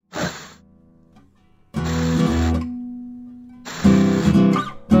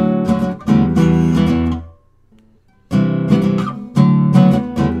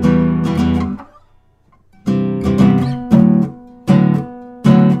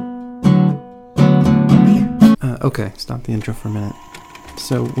Okay, stop the intro for a minute.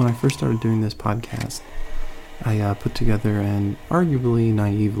 So when I first started doing this podcast, I put together an arguably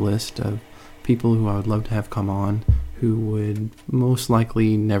naive list of people who I would love to have come on, who would most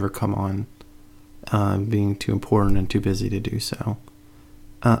likely never come on, being too important and too busy to do so.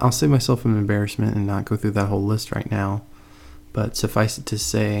 I'll save myself an embarrassment and not go through that whole list right now, but suffice it to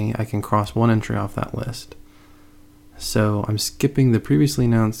say, I can cross one entry off that list. So I'm skipping the previously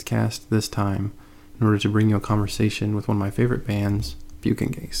announced cast this time in order to bring you a conversation with one of my favorite bands, Buke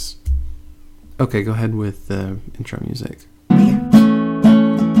and Gase. Okay, go ahead with the intro music.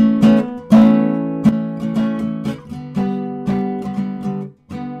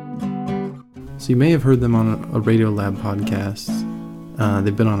 So you may have heard them on a Radiolab podcast.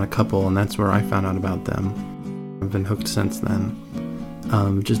 They've been on a couple, and that's where I found out about them. I've been hooked since then.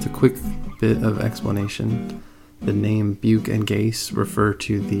 Just a quick bit of explanation. The name Buke and Gase refer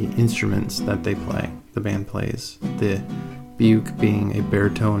to the instruments that they play, the band plays. The Buke being a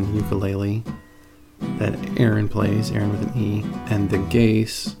baritone ukulele that Aaron plays, Aaron with an E, and the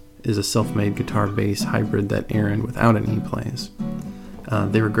Gase is a self-made guitar-bass hybrid that Aaron without an E plays.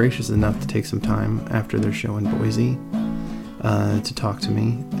 They were gracious enough to take some time after their show in Boise to talk to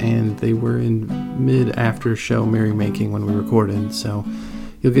me, and they were in mid-after-show merrymaking when we recorded, so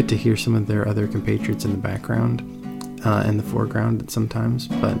you'll get to hear some of their other compatriots in the background and the foreground sometimes,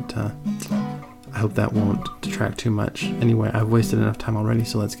 but I hope that won't detract too much. Anyway, I've wasted enough time already,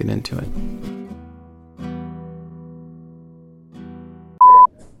 so let's get into it.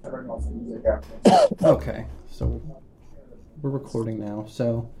 Okay, so we're recording now.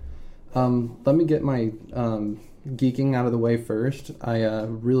 So let me get my geeking out of the way first. I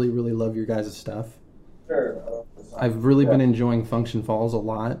really love your guys' stuff. I've really been enjoying Function Falls a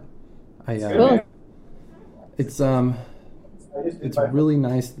lot. It's really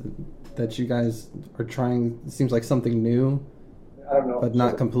nice that you guys are trying. It seems like something new, but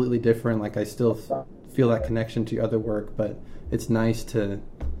not completely different. Like I still feel that connection to your other work, but it's nice to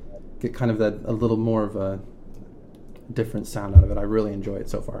get kind of a little more of a different sound out of it. I really enjoy it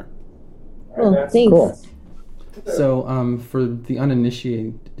so far. Oh, thanks. Cool. So, for the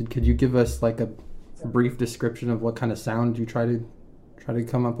uninitiated, could you give us like a brief description of what kind of sound you try to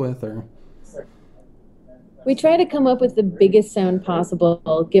come up with, or? We try to come up with the biggest sound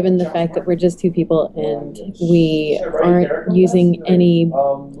possible, given the fact that we're just two people and we aren't using any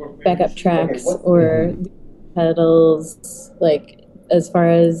backup tracks or pedals, like as far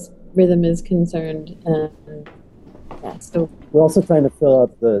as rhythm is concerned. Yeah, so we're also trying to fill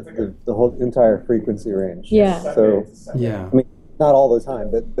out the whole entire frequency range. Yeah. So yeah, I mean, not all the time,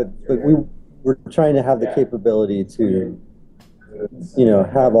 but we're trying to have the capability to,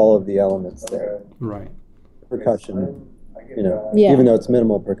 have all of the elements there. Right. Percussion, yeah. Even though it's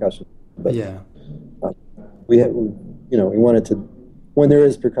minimal percussion. But yeah. We wanted to. When there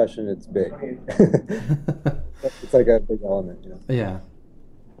is percussion, it's big. It's like a big element. Yeah.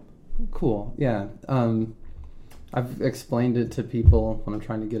 Cool. Yeah. I've explained it to people when I'm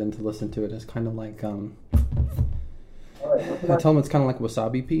trying to get them to listen to it. It's kind of like, I tell them it's kind of like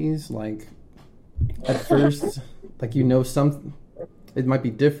wasabi peas. Like, at first, like, it might be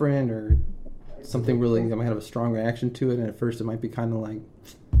different or something really, I might have a strong reaction to it. And at first it might be kind of like,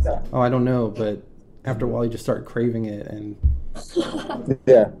 oh, I don't know. But after a while you just start craving it. And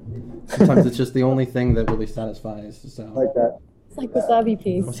yeah, sometimes it's just the only thing that really satisfies. So like that. It's like wasabi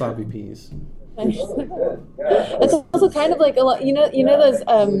peas. Wasabi peas. It's also kind of like a lot, you know those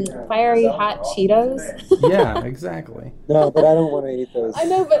fiery hot Cheetos. Yeah, exactly. No, but I don't want to eat those. I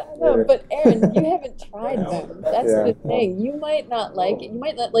know, but Aaron, you haven't tried them. That's the thing. You might not like it. You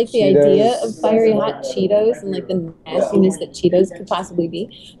might not like the idea of fiery hot Cheetos and like the nastiness that Cheetos could possibly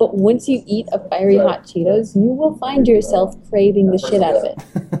be. But once you eat a fiery hot Cheetos, you will find yourself craving the shit out of it.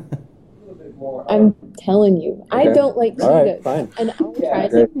 I'm telling you, okay. I don't like Cheetos, right, and I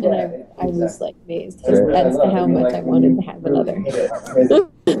tried it, and I was like amazed as to how much I wanted to have another.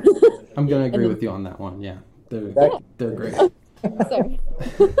 I'm gonna agree with you on that one. Yeah, they're great. Sorry.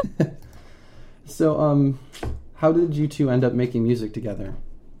 So, how did you two end up making music together?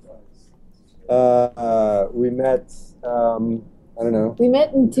 We met. I don't know. We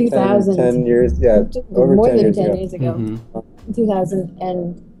met in 2000. 10 years, yeah, over more 10 than years 10 ago. years ago. Mm-hmm. In 2000,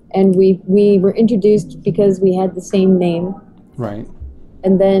 and we were introduced because we had the same name. Right.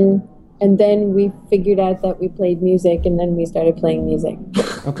 And then we figured out that we played music, and then we started playing music.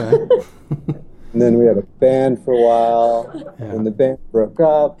 Okay. And then we had a band for a while, and the band broke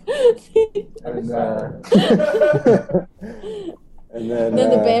up. And And then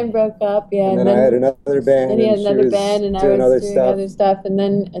the band broke up, and then I had another band. Then he had another band, and I was doing other stuff. And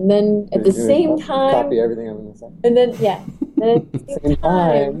then at the same time, copy everything I'm gonna say. And then at the same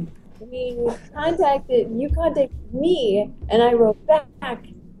time, you contacted me, and I wrote back.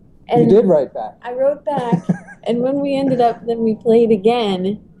 And you did write back. I wrote back, and when we ended up, then we played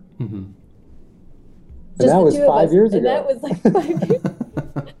again. Mm-hmm. And that was 5 years ago. And that was like 5 years ago.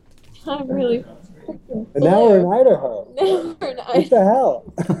 I'm really. And now we're in Idaho. Now we're in Idaho. What the hell?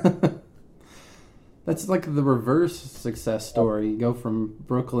 That's like the reverse success story. You go from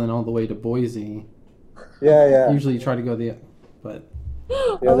Brooklyn all the way to Boise. Yeah. Usually you try to go the other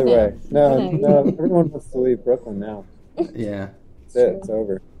way. No, everyone wants to leave Brooklyn now. Yeah. That's it. It's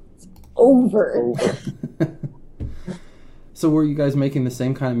over. Over. So were you guys making the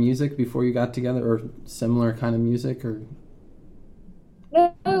same kind of music before you got together, or similar kind of music, or?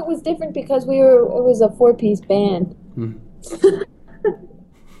 No, it was different because it was a 4-piece band. Yeah,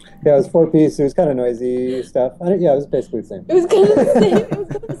 it was 4-piece. It was kind of noisy stuff. It was basically the same. It was kind of the same. It was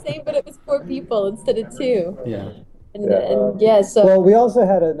kind of the same, but it was 4 people instead of 2. Yeah. And so. Well, we also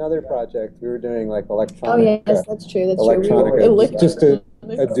had another project. We were doing like electronic. Oh yes, that's true. That's true. Just a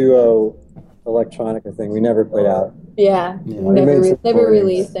duo electronica thing. We never played out. Yeah. Never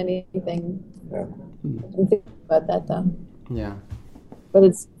released anything. Yeah. I'm thinking about that though. Yeah. But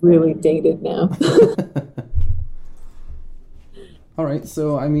it's really dated now. All right,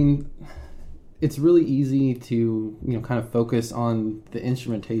 so I mean, it's really easy to kind of focus on the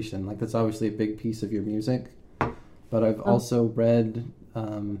instrumentation. Like that's obviously a big piece of your music. But I've also read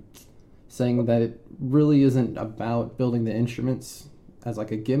saying that it really isn't about building the instruments as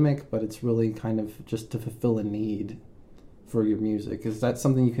like a gimmick, but it's really kind of just to fulfill a need for your music. Is that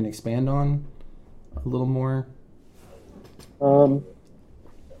something you can expand on a little more?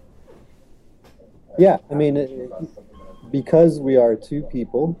 Yeah, I mean, because we are 2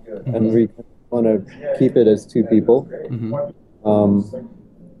 people, and we want to keep it as 2 people,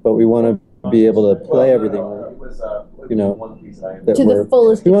 but we want to be able to play everything, that to the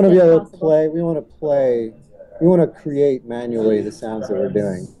fullest. We want to be able to play. We want to play. We want to create manually the sounds that we're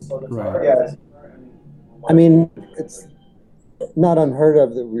doing. Right. I mean, it's not unheard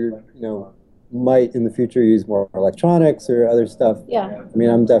of that we're might in the future use more electronics or other stuff. Yeah. I mean,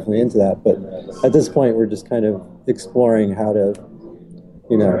 I'm definitely into that, but at this point, we're just kind of exploring how to,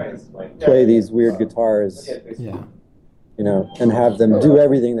 play these weird guitars. Yeah. And have them do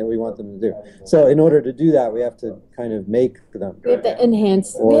everything that we want them to do. So in order to do that, we have to kind of make them. We have to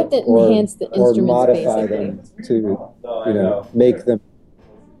enhance. We have to enhance the instruments, or modify basically. them to, make them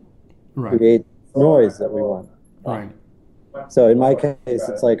create noise that we want. Right. So in my case,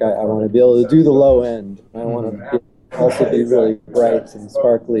 it's like I want to be able to do the low end. I want to also be really bright and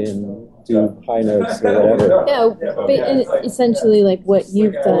sparkly and do high notes or whatever. Yeah, but essentially, like what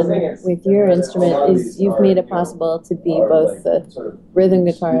you've done with your instrument is you've made it possible to be both the rhythm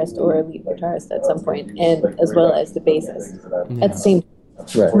guitarist or lead guitarist at some point, and as well as the bassist at the same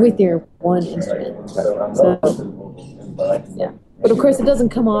time with your one instrument. So, yeah. But of course, it doesn't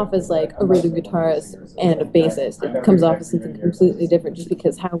come off as like a rhythm guitarist and a bassist. It comes off as something completely different, just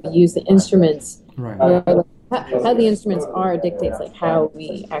because how we use the instruments, how the instruments are dictates like how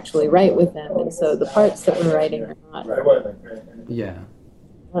we actually write with them, and so the parts that we're writing are not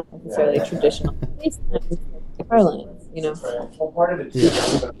necessarily traditional bass lines, guitar lines, Yeah.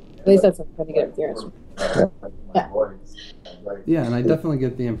 At least that's what I'm trying to get with your instrument. Yeah, and I definitely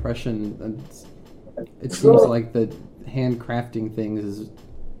get the impression that it seems like the handcrafting things is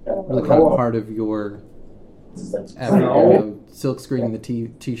really kind of part of your silk screening the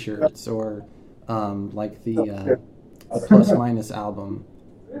t-shirts or like the Plus Minus album.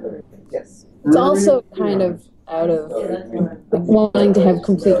 It's also kind of out of wanting to have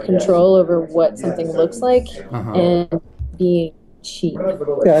complete control over what something looks like and being cheap.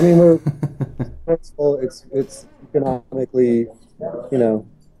 Yeah, I mean, we're it's economically,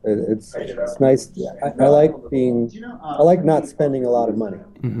 it's nice. I like not spending a lot of money,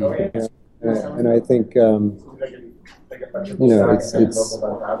 and I think I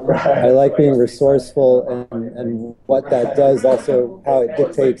like being resourceful, and what that does also, how it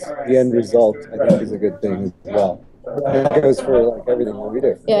dictates the end result, I think is a good thing as well. And it goes for like everything that we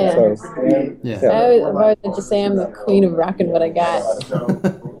do. Yeah. So, I always like to say I'm the queen of rocking what I got.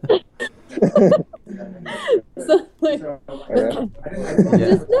 So,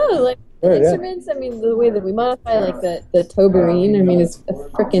 instruments. I mean, the way that we modify, like the Toberine. I mean, it's a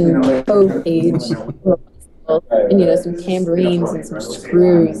freaking toe cage, and some tambourines and some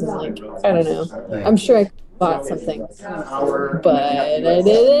screws and like I don't know. I'm sure I could have bought something, but I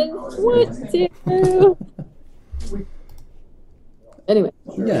didn't want to. Anyway.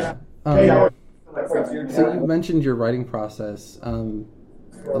 Yeah. So you mentioned your writing process a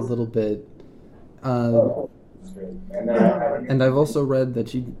little bit. And I've also read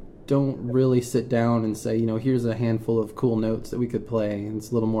that you don't really sit down and say, here's a handful of cool notes that we could play. And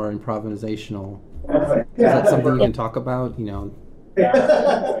it's a little more improvisational. Is that something you can talk about?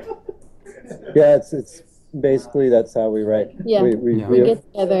 Yeah, it's basically that's how we write. Yeah, we get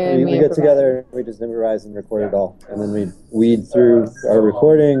together. We get together and we just improvise and record it all, and then we weed through our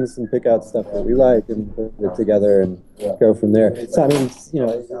recordings and pick out stuff that we like and put it together and go from there. So I mean,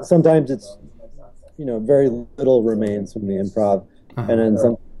 sometimes it's very little remains from the improv, and then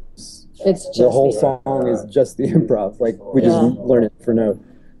sometimes it's just the whole song is just the improv. Like we just learn it for note.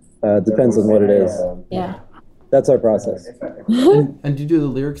 Depends on what it is. Yeah. That's our process. And do you do the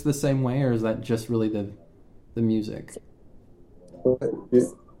lyrics the same way, or is that just really the music?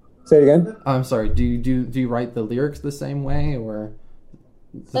 Say it again. I'm sorry. Do you write the lyrics the same way, or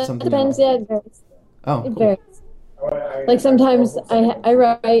is it something depends. else? Yeah, it varies. Oh, it cool. varies. Like sometimes I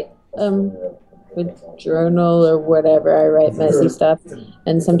write with journal or whatever. I write messy stuff,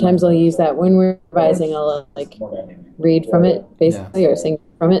 and sometimes I'll use that when we're revising. I'll read from it basically, or sing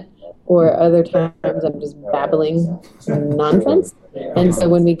from it. Or other times I'm just babbling nonsense, and so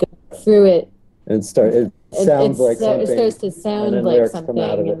when we go through it, it sounds like something. It starts to sound like something,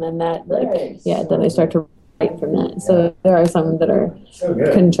 and then then I start to write from that. So there are some that are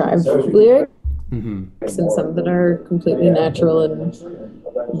contrived lyrics, and some that are completely natural and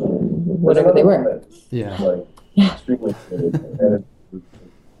whatever they were. Yeah.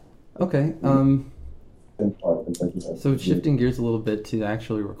 Okay. So shifting gears a little bit to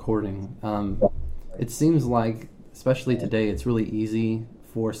actually recording, it seems like, especially today, it's really easy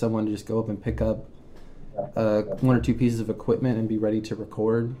for someone to just go up and pick up one or two pieces of equipment and be ready to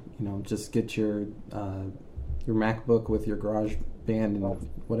record. Just get your MacBook with your GarageBand and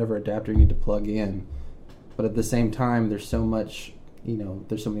whatever adapter you need to plug in. But at the same time, there's so much,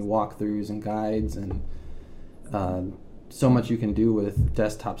 there's so many walkthroughs and guides and so much you can do with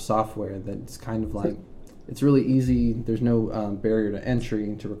desktop software that it's kind of like, it's really easy. There's no barrier to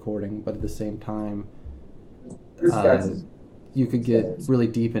entry to recording, but at the same time, you could get really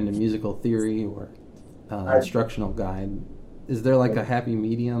deep into musical theory or instructional guide. Is there like a happy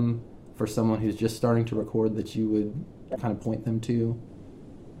medium for someone who's just starting to record that you would kind of point them to?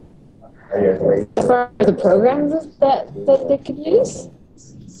 As far as the programs that they could use?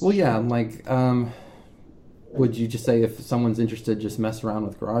 Well, yeah, like, would you just say if someone's interested, just mess around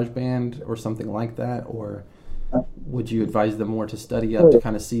with GarageBand or something like that? Or would you advise them more to study up to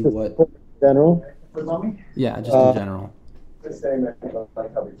kind of see what... General? Yeah, just in general.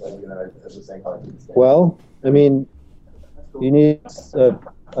 Well, I mean, you need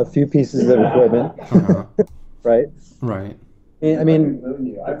a few pieces of equipment, right? Right. I mean,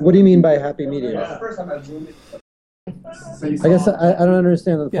 what do you mean by happy medium? I guess I don't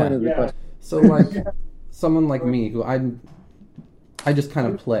understand the point of the question. So, like, someone like me, who I just kind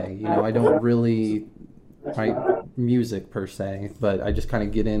of play, I don't really write music per se, but I just kind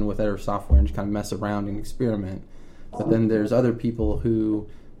of get in with other software and just kind of mess around and experiment. But then there's other people who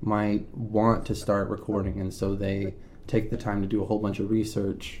might want to start recording, and so they take the time to do a whole bunch of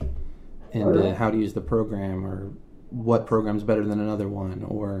research into how to use the program, or what program's better than another one,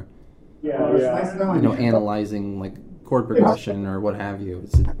 or analyzing like chord progression or what have you.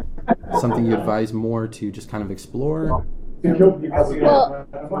 Is it something you advise more to just kind of explore? Well,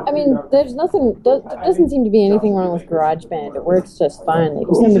 I mean, there doesn't seem to be anything wrong with GarageBand. It works just fine. Like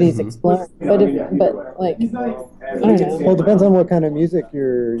if somebody's exploring, but I don't know. Well, it depends on what kind of music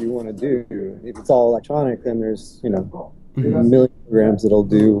you want to do. If it's all electronic, then there's a million programs that'll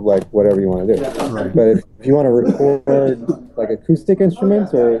do like whatever you want to do. Right. But if you want to record like acoustic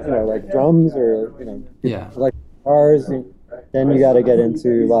instruments or like drums or like guitars, then you got to get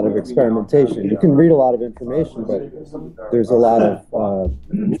into a lot of experimentation. You can read a lot of information, but there's a lot of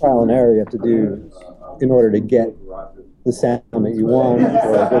trial and error you have to do in order to get the sound that you want,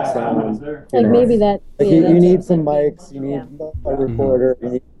 or a good sound. Like maybe that. Like you need some mics, you need a recorder, you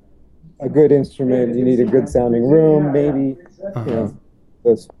need a good instrument, you need a good sounding room, maybe.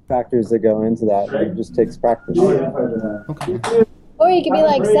 Those factors that go into that. It just takes practice. Okay. Or you could be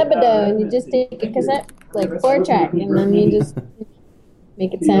like Sebado and you just take a cassette, like 4-track, and then you just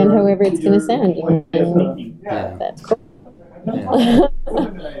make it sound however it's going to sound. And that's cool. Yeah.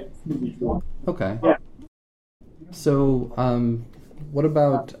 Okay. So, what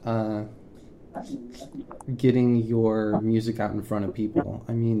about getting your music out in front of people?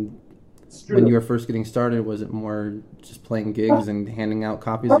 I mean, when you were first getting started, was it more just playing gigs and handing out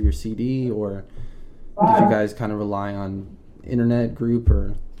copies of your CD, or did you guys kind of rely on internet group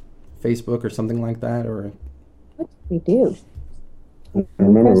or Facebook or something like that, or? What did we do? I don't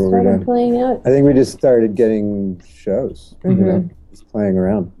remember what we started did. playing out. I think we just started getting shows, just playing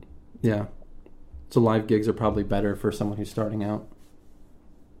around. Yeah. So live gigs are probably better for someone who's starting out.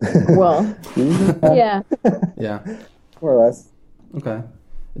 Well, yeah. Yeah. More or less. Okay.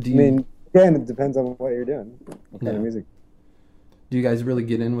 I mean, again, it depends on what you're doing, what kind of Yeah. music. Do you guys really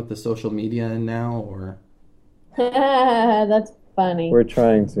get in with the social media now, or? That's funny. We're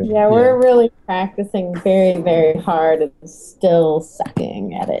trying to. Yeah, we're really practicing very, very hard and still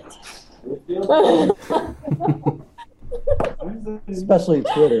sucking at it. Especially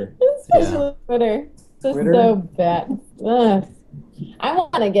Twitter. Especially Twitter. Just so bad. Ugh. I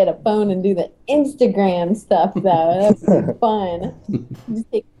want to get a phone and do the Instagram stuff, though. That's fun. You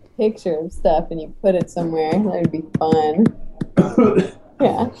just take a picture of stuff and you put it somewhere. That would be fun.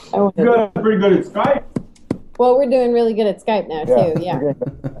 Yeah. You guys are pretty good at Skype. Well, we're doing really good at Skype now, too. Yeah.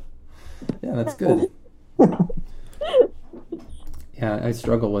 Yeah, that's good. Yeah, I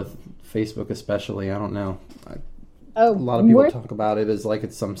struggle with Facebook especially. I don't know. A lot of people talk about it as like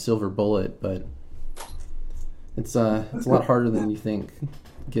it's some silver bullet, but it's a lot harder than you think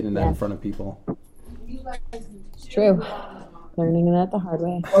getting that in front of people. It's true. Learning that the hard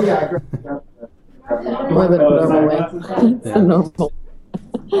way. Oh, yeah, I agree. Or the normal way. It's the normal.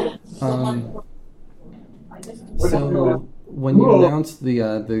 So when you announced the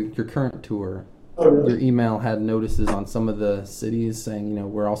your current tour, your email had notices on some of the cities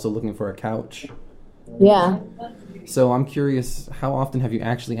saying, we're also looking for a couch. Yeah. So I'm curious, how often have you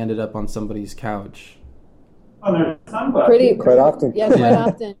actually ended up on somebody's couch? Quite often. Yeah, quite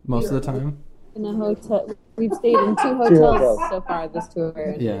often. Most of the time? In a hotel. We've stayed in 2 hotels so far this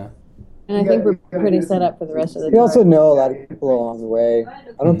tour. Yeah. And I think we're pretty set up for the rest of the tour. We also know a lot of people along the way.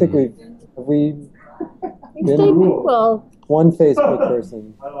 I don't think we've We've stayed, well, one Facebook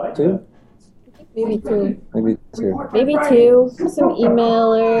person. 2? maybe 2. Maybe 2. Maybe 2. Some A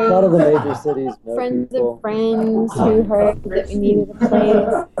emailers. lot of the major cities know Friends people. of friends who heard that we needed a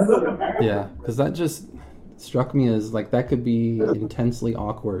place. Yeah, because that just struck me as like that could be intensely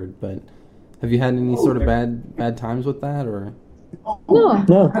awkward, but have you had any sort of bad times with that, or? No,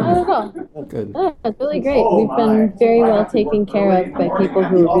 No. not at all. Good. No, it's really great. We've been very well taken care of by people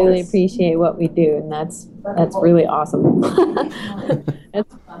who really appreciate what we do, and that's really awesome.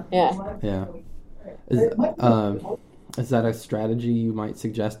 Yeah. Yeah. Is that a strategy you might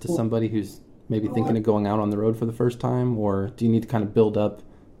suggest to somebody who's maybe thinking of going out on the road for the first time, or do you need to kind of build up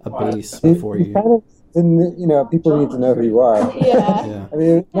a base before you? People need to know who you are. Yeah. Yeah. I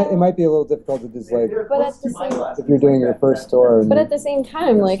mean, it might be a little difficult to just But at the same if you're doing your first tour. But at the same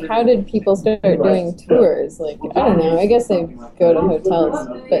time, like, how did people start doing tours? Like, I don't know. I guess they go to hotels.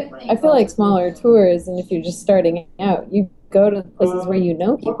 But I feel like smaller tours, and if you're just starting out, you go to places where you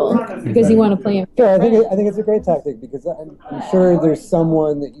know people because you want to play in. Sure, I think it's a great tactic because I'm sure there's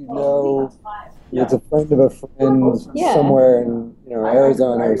someone that you know. It's a friend of a friend somewhere in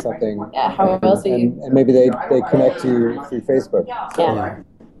Arizona or something. Yeah, how else are you? And maybe they connect you through Facebook. Yeah.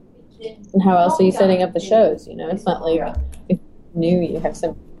 And how else are you setting up the shows? It's not like if you knew you have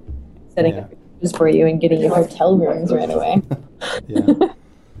some setting up shows for you and getting you hotel rooms right away. Yeah.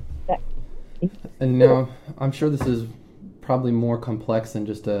 And now, I'm sure this is probably more complex than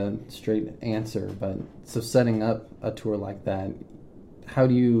just a straight answer, but so setting up a tour like that, how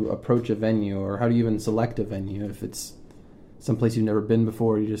do you approach a venue, or how do you even select a venue? If it's someplace you've never been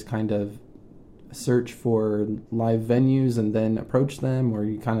before, you just kind of search for live venues and then approach them, or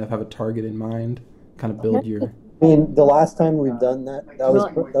you kind of have a target in mind, kind of build your... I mean, the last time we've done that was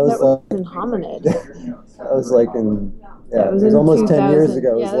in Hominid. That was like in It was almost 2000, 10 years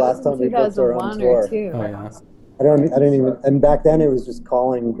ago. It was yeah, the last time we booked our own 2001 or tour. 2. Oh, yeah. I don't even, and back then it was just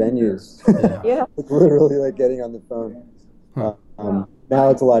calling venues. Yeah. Like literally like getting on the phone. Huh. Now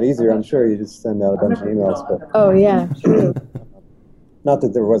it's a lot easier, I'm sure. You just send out a bunch of emails, but Oh, yeah, true. not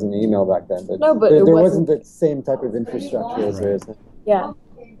that there wasn't email back then, but, No, but there it wasn't wasn't. the same type of infrastructure as there is now. Yeah.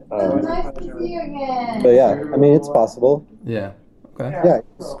 Nice to see you again. But yeah, I mean, it's possible. Yeah. Okay. Yeah,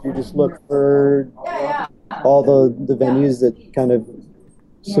 you just look for all the venues that kind of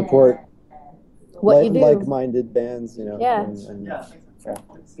support What you do. like-minded bands, Yeah.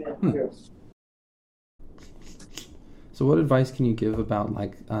 So what advice can you give about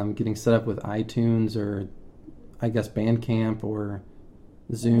getting set up with iTunes, or I guess Bandcamp or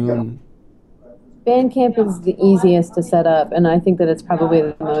Zune? Bandcamp is the easiest to set up, and I think that it's probably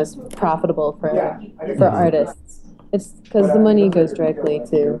the most profitable for artists. It's because the money goes directly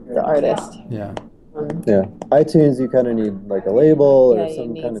to the artist. Yeah. Yeah, iTunes, you kind of need like a label Yeah, or you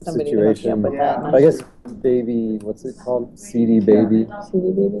some need kind of somebody to hook you up situation. with that. I guess Baby, what's it called? CD Baby.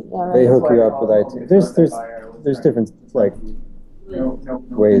 CD Baby. Yeah, They right. hook you up with iTunes. There's different like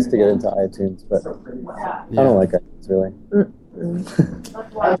ways to get into iTunes, but I don't like iTunes really.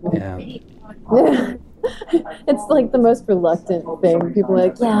 Yeah. It's like the most reluctant thing. People are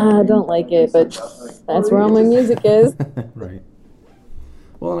like, yeah, I don't like it, but that's where all my music is. Right.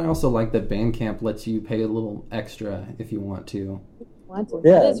 Well, and I also like that Bandcamp lets you pay a little extra if you want to. Yeah,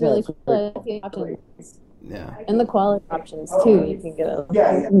 That is really that's cool. The options. Yeah. And the quality options too. You can get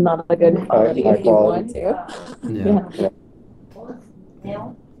not a good quality High if you want quality. to.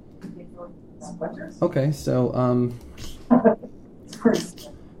 Yeah. Okay, so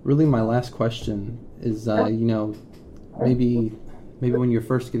really my last question is maybe when you're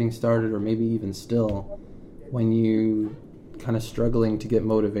first getting started, or maybe even still, when you kind of struggling to get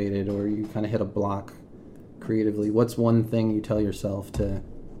motivated, or you kind of hit a block creatively, what's one thing you tell yourself to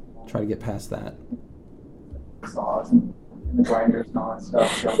try to get past that? Well,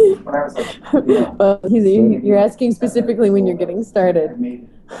 you're asking specifically when you're getting started.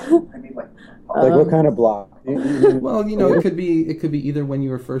 Like what kind of block? Well, it could be either when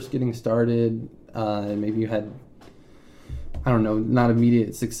you were first getting started, maybe you had, I don't know, not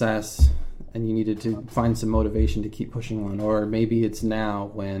immediate success, and you needed to find some motivation to keep pushing on, or maybe it's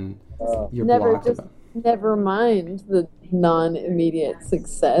now when you're blocked. Never mind the non-immediate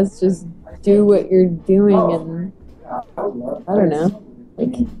success. Just do what you're doing, and I don't know.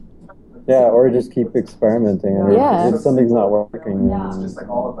 Yeah, or just keep experimenting. I mean, if something's not working,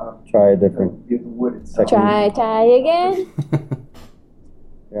 try a different technique. Try again.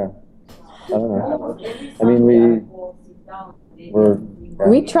 Yeah, I don't know. I mean,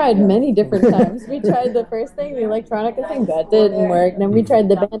 we tried many different times. We tried the first thing, the electronica thing, that didn't work. And then we tried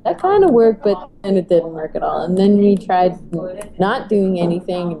the band, that kind of worked, but then it didn't work at all. And then we tried not doing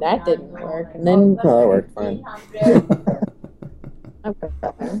anything, and that didn't work. And then that worked fine.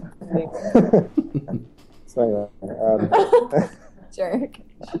 So, jerk.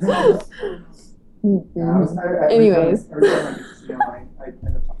 Anyways.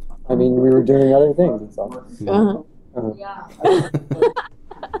 I mean, we were doing other things and stuff.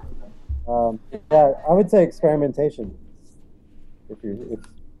 Yeah, I would say experimentation. If you're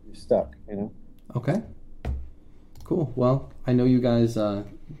stuck, Okay. Cool. Well, I know you guys are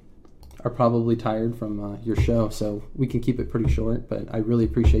probably tired from your show, so we can keep it pretty short. But I really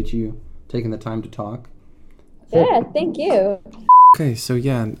appreciate you taking the time to talk. Yeah, thank you. Okay, so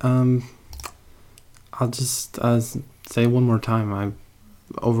yeah, I'll just say one more time, I'm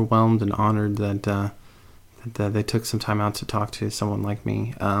overwhelmed and honored that they took some time out to talk to someone like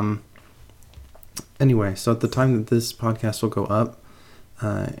me. Anyway, so at the time that this podcast will go up,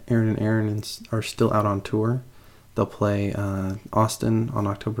 Aaron and Aaron are still out on tour. They'll play Austin on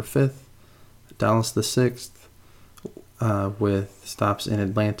October 5th, Dallas the 6th, with stops in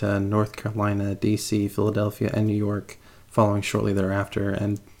Atlanta, North Carolina, DC, Philadelphia, and New York, following shortly thereafter,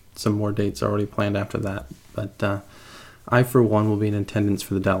 and some more dates already planned after that. But I, for one, will be in attendance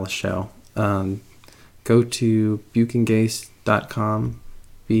for the Dallas show. Go to bukeandgase.com,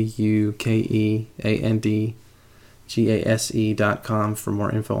 BUKEANDGASE.com for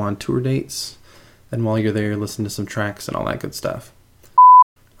more info on tour dates. And while you're there, listen to some tracks and all that good stuff.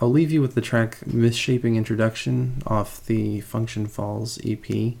 I'll leave you with the track Misshaping Introduction off the Function Falls EP.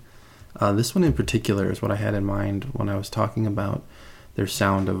 This one in particular is what I had in mind when I was talking about their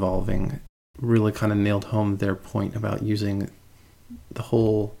sound evolving. Really kind of nailed home their point about using the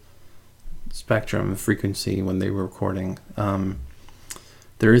whole spectrum of frequency when they were recording.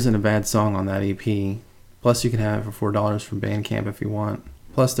 There isn't a bad song on that EP. Plus, you can have it for $4 from Bandcamp if you want.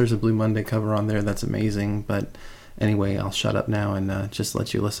 Plus, there's a Blue Monday cover on there that's amazing. But anyway, I'll shut up now and just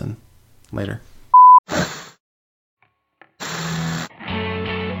let you listen. Later.